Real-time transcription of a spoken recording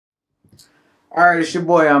Alright, it's your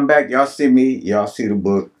boy. I'm back. Y'all see me. Y'all see the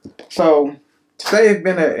book. So, today has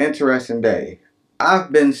been an interesting day. I've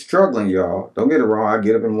been struggling, y'all. Don't get it wrong. I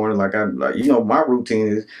get up in the morning my routine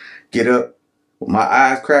is get up with my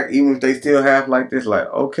eyes cracked, even if they still have like this, like,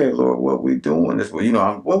 okay, Lord, what we doing this?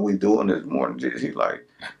 What we doing this morning? He's like,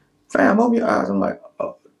 fam, open your eyes. I'm like,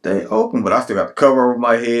 oh, they open, but I still got the cover over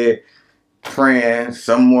my head, praying.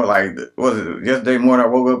 Some more like, was it yesterday morning? I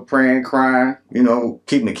woke up praying, crying,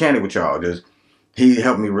 keeping the candy with y'all. He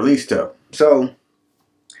helped me release stuff. So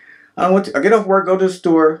I get off work, go to the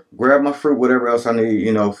store, grab my fruit, whatever else I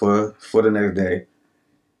need, for the next day.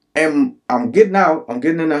 And I'm getting out, I'm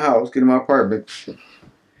getting in the house, getting my apartment.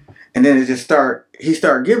 And then he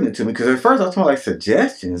started giving it to me. Because at first I was talking like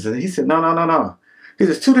suggestions. And he said, no. He said,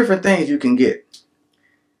 there's two different things you can get.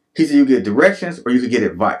 He said, you get directions or you could get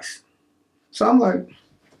advice. So I'm like,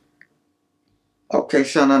 okay,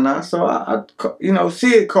 shanana. So I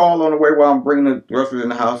see it call on the way while I'm bringing the groceries in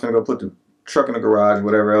the house and go put the truck in the garage,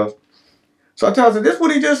 whatever else. So I tell her, this is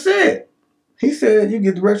what he just said. He said, you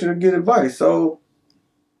get direction or get advice. So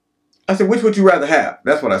I said, which would you rather have?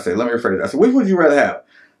 That's what I said. Let me rephrase it. I said, which would you rather have?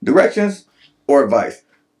 Directions or advice?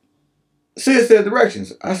 Sid said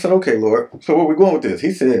directions. I said, okay, Lord. So where we going with this?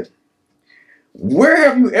 He said, where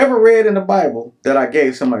have you ever read in the Bible that I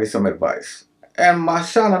gave somebody some advice? And my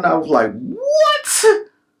son and I was like, what?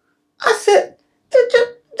 I said, did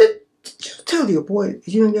you tell your boy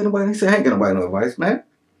you didn't get nobody? He said, I ain't get nobody no advice, man.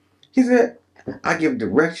 He said, I give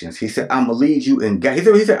directions. He said, I'm going to lead you and guide.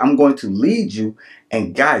 He said, I'm going to lead you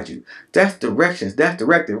and guide you. That's directions. That's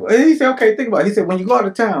directive. And he said, okay, think about it. He said, when you go out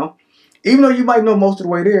of town, even though you might know most of the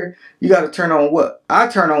way there, you got to turn on what? I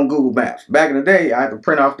turn on Google Maps. Back in the day, I had to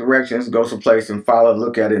print off directions, go someplace and follow,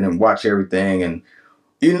 look at it and watch everything. And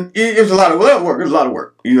it was a lot of work. It was a lot of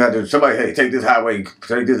work. You had to, somebody, hey, take this highway,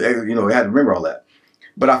 take this, you had to remember all that.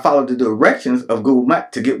 But I followed the directions of Google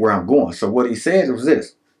Maps to get where I'm going. So what he said was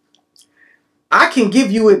this. I can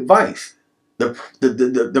give you advice.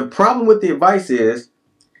 The problem with the advice is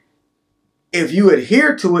if you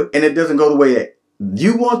adhere to it and it doesn't go the way that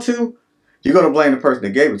you want to, you're going to blame the person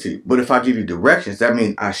that gave it to you. But if I give you directions, that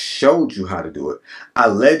means I showed you how to do it. I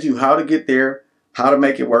led you how to get there, how to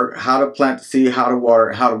make it work, how to plant the seed, how to water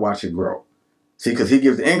it, how to watch it grow. See, because he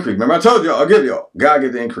gives the increase. Remember, I told y'all, I'll give y'all. God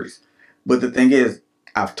gives the increase. But the thing is,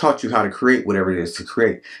 I've taught you how to create whatever it is to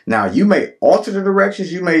create. Now, you may alter the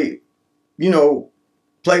directions. You may,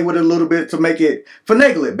 play with it a little bit to make it,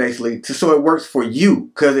 finagle it basically, so it works for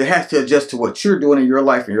you. Because it has to adjust to what you're doing in your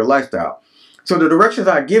life and your lifestyle. So the directions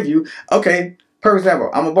I give you, okay, for example,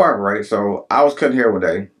 I'm a barber, right? So I was cutting hair one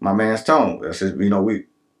day. My man's Tone. That's just,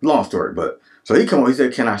 long story. But so he come on, he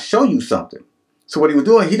said, can I show you something? So what he was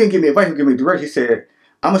doing, he didn't give me advice, he gave me direction. He said,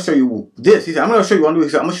 I'm going to show you this. He said, I'm going to show you one. He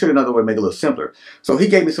said, I'm going to show you another way to make it a little simpler. So he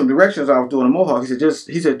gave me some directions. I was doing a mohawk.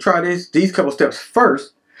 He said, try these couple steps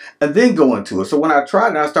first and then go into it. So when I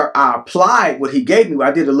tried it, I applied what he gave me.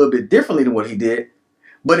 I did a little bit differently than what he did.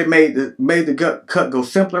 But it made the cut go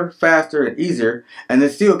simpler, faster, and easier. And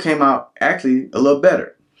it still came out actually a little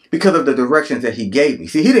better because of the directions that he gave me.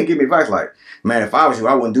 See, he didn't give me advice like, man, if I was you,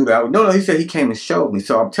 I wouldn't do that. No, he said he came and showed me.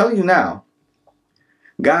 So I'm telling you now,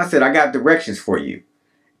 God said, I got directions for you.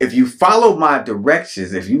 If you follow my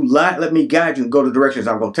directions, if you let me guide you and go the directions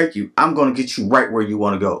I'm going to take you, I'm going to get you right where you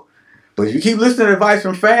want to go. But if you keep listening to advice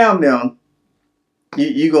from fam now,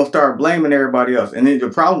 you're going to start blaming everybody else. And then the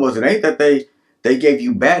problem was, it ain't that they gave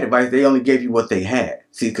you bad advice. They only gave you what they had.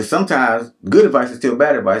 See, because sometimes good advice is still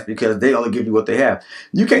bad advice because they only give you what they have.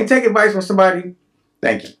 You can't take advice from somebody.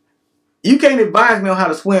 Thank you. You can't advise me on how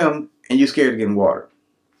to swim and you're scared to get in water.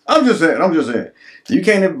 I'm just saying. You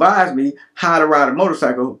can't advise me how to ride a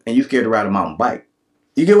motorcycle and you're scared to ride a mountain bike.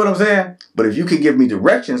 You get what I'm saying? But if you can give me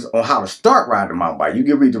directions on how to start riding a mountain bike, you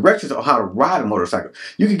give me directions on how to ride a motorcycle,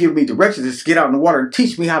 you can give me directions to get out in the water and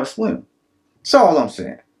teach me how to swim. That's all I'm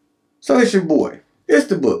saying. So it's your boy. It's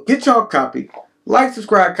the book. Get y'all a copy. Like,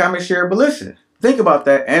 subscribe, comment, share. But listen, think about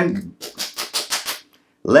that and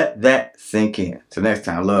let that sink in. Till next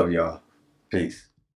time, love y'all. Peace.